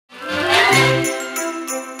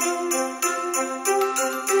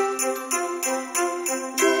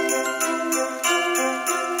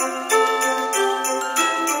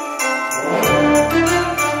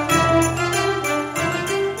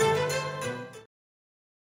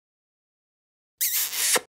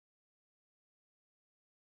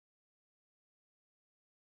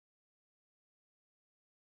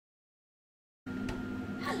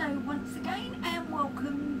again and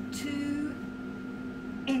welcome to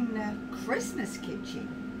In the Christmas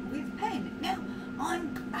Kitchen with Pen. Now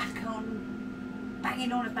I'm back on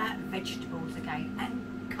banging on about vegetables again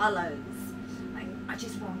and colours. I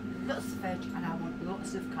just want lots of veg and I want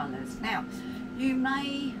lots of colours. Now you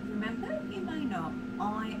may remember, you may not,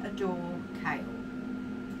 I adore kale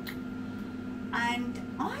and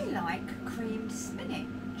I like creamed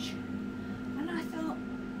spinach, and I thought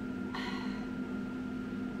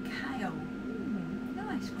kale,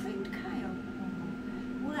 nice creamed kale,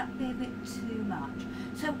 will that be a bit too much?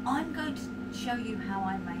 So I'm going to show you how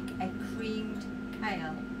I make a creamed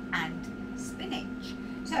kale and spinach.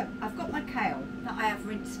 So I've got my kale that I have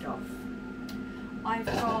rinsed off. I've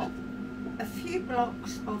got a few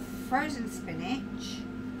blocks of frozen spinach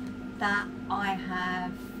that I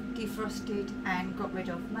have defrosted and got rid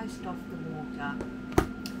of most of the water.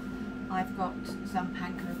 I've got some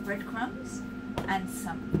panko breadcrumbs and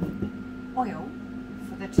some oil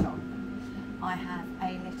for the top. I have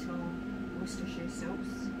a little Worcestershire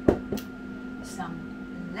sauce,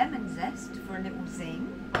 some lemon zest for a little zing,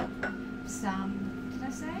 some, did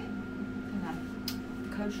I say it? No,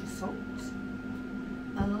 kosher salt,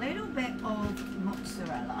 a little bit of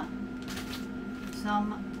mozzarella,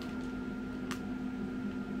 some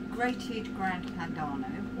grated ground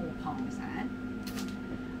padano or parmesan,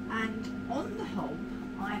 and on the hob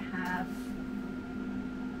I have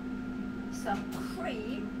some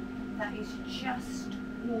cream that is just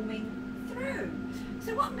warming through.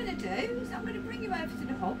 So what I'm going to do is I'm going to bring you over to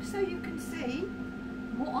the hob so you can see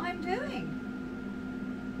what I'm doing.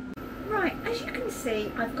 Right, as you can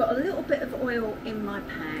see, I've got a little bit of oil in my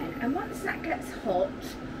pan, and once that gets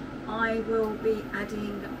hot I will be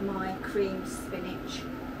adding my creamed spinach.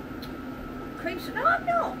 No, I'm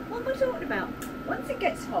not. What am I talking about? Once it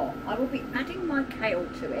gets hot, I will be adding my kale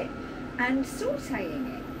to it and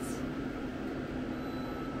sautéing it.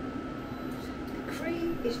 The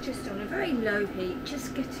cream is just on a very low heat,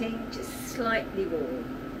 just getting slightly warm.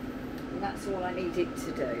 And that's all I need it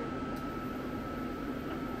to do.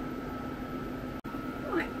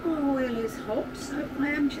 Right, our oil is hot, so I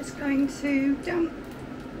am just going to dump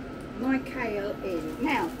my kale in.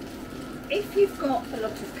 Now, if you've got a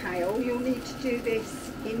lot of kale, you'll need to do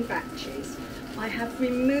this in batches. I have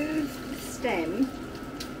removed the stem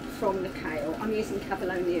from the kale. I'm using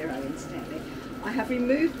Cavolo Nero instead. I have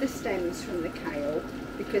removed the stems from the kale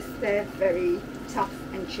because they're very tough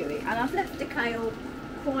and chewy. And I've left the kale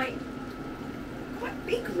quite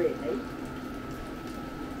big, really.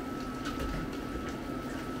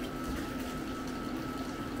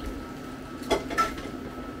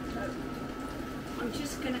 I'm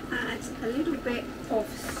just going to add a little bit of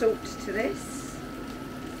salt to this,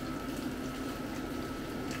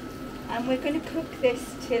 and we're going to cook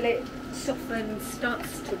this till it softens,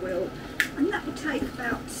 starts to wilt, and that will take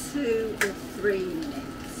about 2 or 3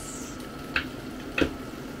 minutes.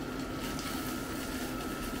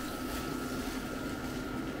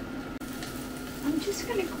 I'm just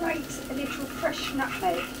going to grate a little fresh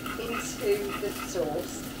nutmeg into the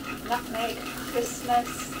sauce. Nutmeg,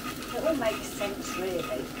 Christmas, it all makes sense really.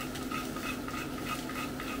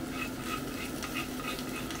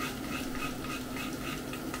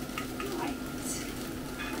 Right.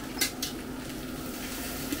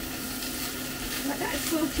 Right,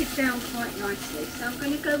 that's wilted down quite nicely, so I'm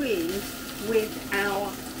going to go in with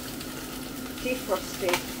our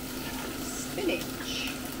defrosted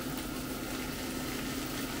spinach.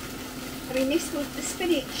 I mean, the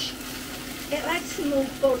spinach, it'll add some more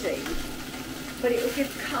body, but it will give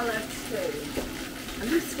colour too, and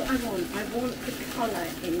that's what I want. I want the colour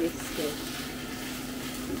in this dish.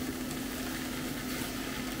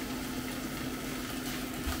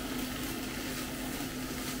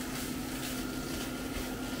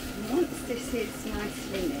 And once this is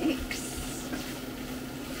nicely mixed,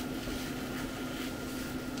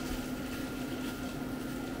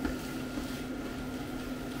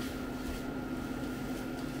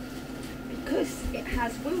 because it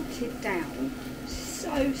has wilted down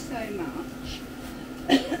so much,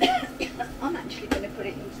 I'm actually going to put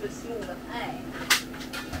it into a smaller pan.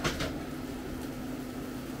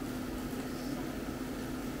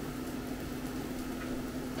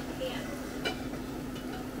 Here.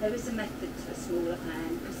 There is a method to a smaller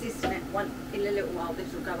pan, because this one, in a little while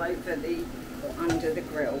this will go over or under the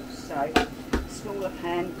grill, so smaller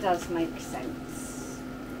pan does make sense.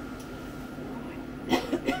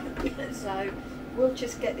 Right. So we'll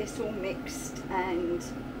just get this all mixed and,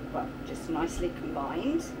 well, just nicely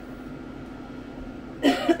combined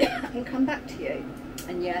and come back to you.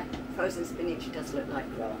 And yeah, frozen spinach does look like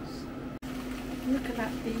grass. Look at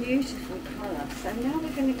that beautiful colour. So now we're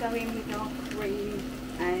going to go in with our cream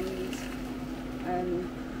and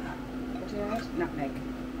what do I add? Nutmeg.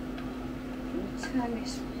 We'll turn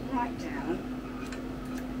this right down.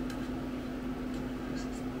 It's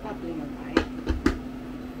bubbling away.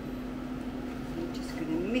 We're just going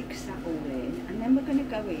to mix that all in, and then we're going to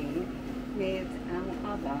go in with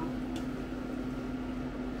our other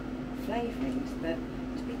flavourings. But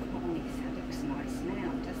to be quite honest, that looks nice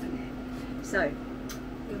now, doesn't it? So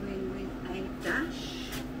go in with a dash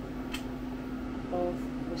of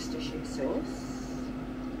Worcestershire sauce.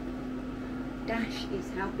 Dash is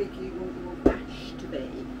how big you want your dash to be.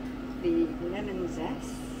 The lemon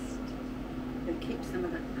zest, and keep some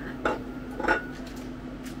of that back.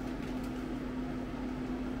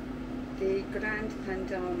 The Grand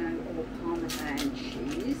Padano or Parmesan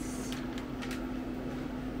cheese.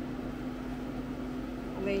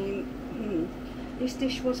 I mean, this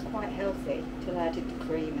dish was quite healthy till I added the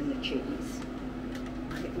cream and the cheese.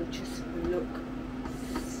 It will just look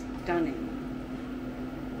stunning.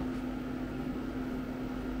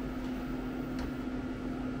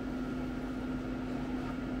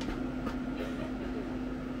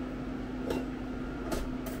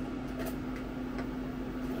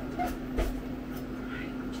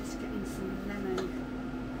 I'm just getting some lemon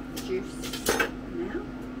juice now.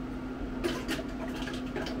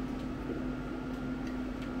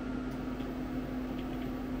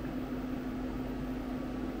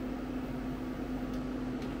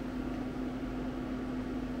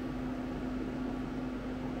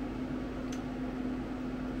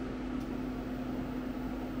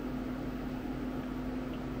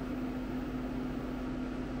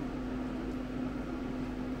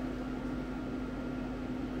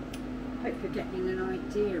 Hope you're getting an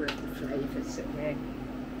idea of the flavours that we're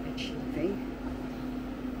achieving.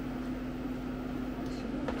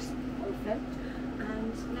 Perfect.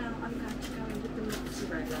 And now I'm going to go in with the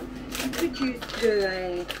mozzarella. You could use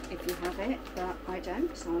puree if you have it, but I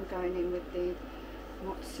don't, so I'm going in with the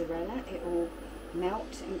mozzarella. It will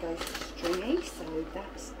melt and go stringy, so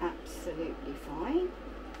that's absolutely fine.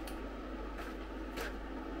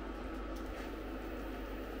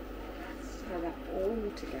 Stir that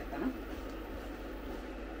all together.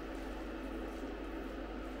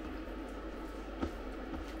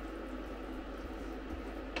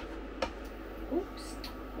 Oops,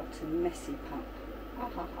 what a messy pup. Ah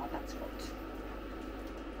ha ha, that's what.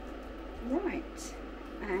 Right,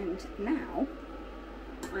 and now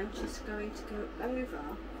I'm just going to go over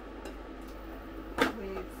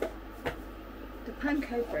with the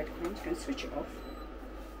panko breadcrumbs. I'm going to switch it off.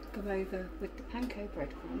 Go over with the panko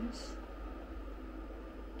breadcrumbs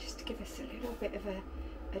just to give us a little bit of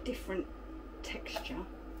a different texture.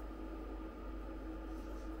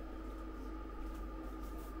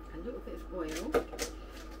 A little bit of oil.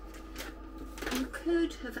 You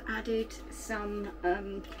could have added some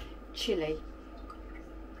chilli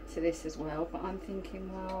to this as well, but I'm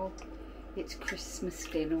thinking, well, it's Christmas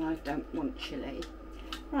dinner, I don't want chilli.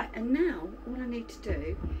 Right, and now all I need to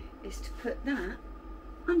do is to put that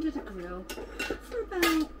under the grill for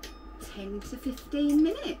about 10 to 15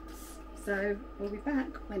 minutes. So we'll be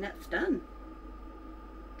back when that's done.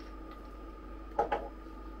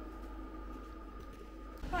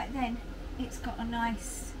 Right then, it's got a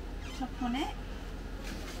nice top on it,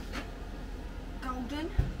 golden,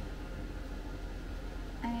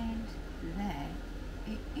 and there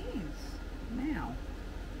it is. Now,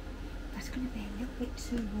 that's going to be a little bit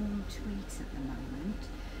too warm to eat at the moment,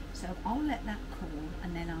 so I'll let that cool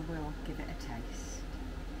and then I will give it a taste.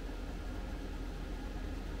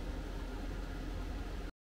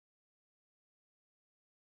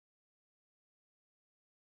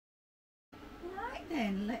 Right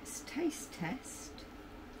then, let's taste test.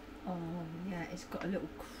 Oh yeah, it's got a little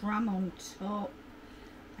crumb on top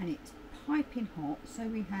and it's piping hot. So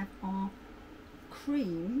we have our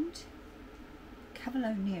creamed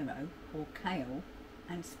cavolo nero or kale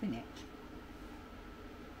and spinach.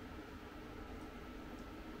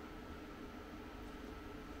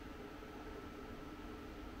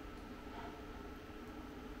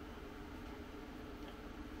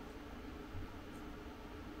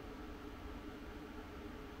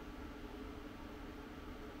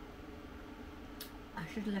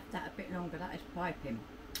 I should have left that a bit longer, that is piping.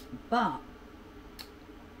 But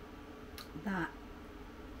that,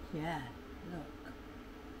 yeah, look,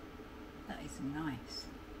 that is nice.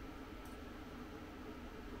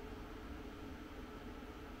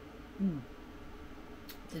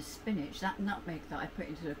 The spinach, that nutmeg that I put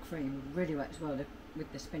into the cream really works well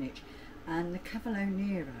with the spinach. And the cavolo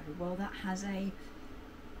nero, well, that has a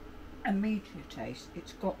meatier taste.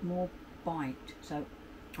 It's got more bite. So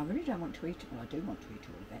I really don't want to eat it. Well, I do want to eat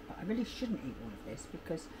all of it, but I really shouldn't eat all of this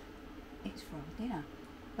because it's for our dinner.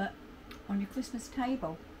 But on your Christmas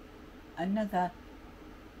table, another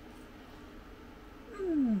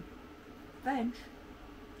veg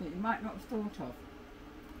that you might not have thought of.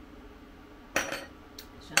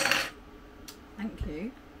 So thank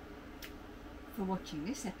you for watching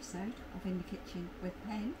this episode of In the Kitchen with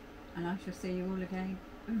Pen, and I shall see you all again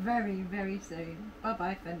very, very soon. Bye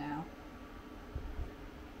bye for now.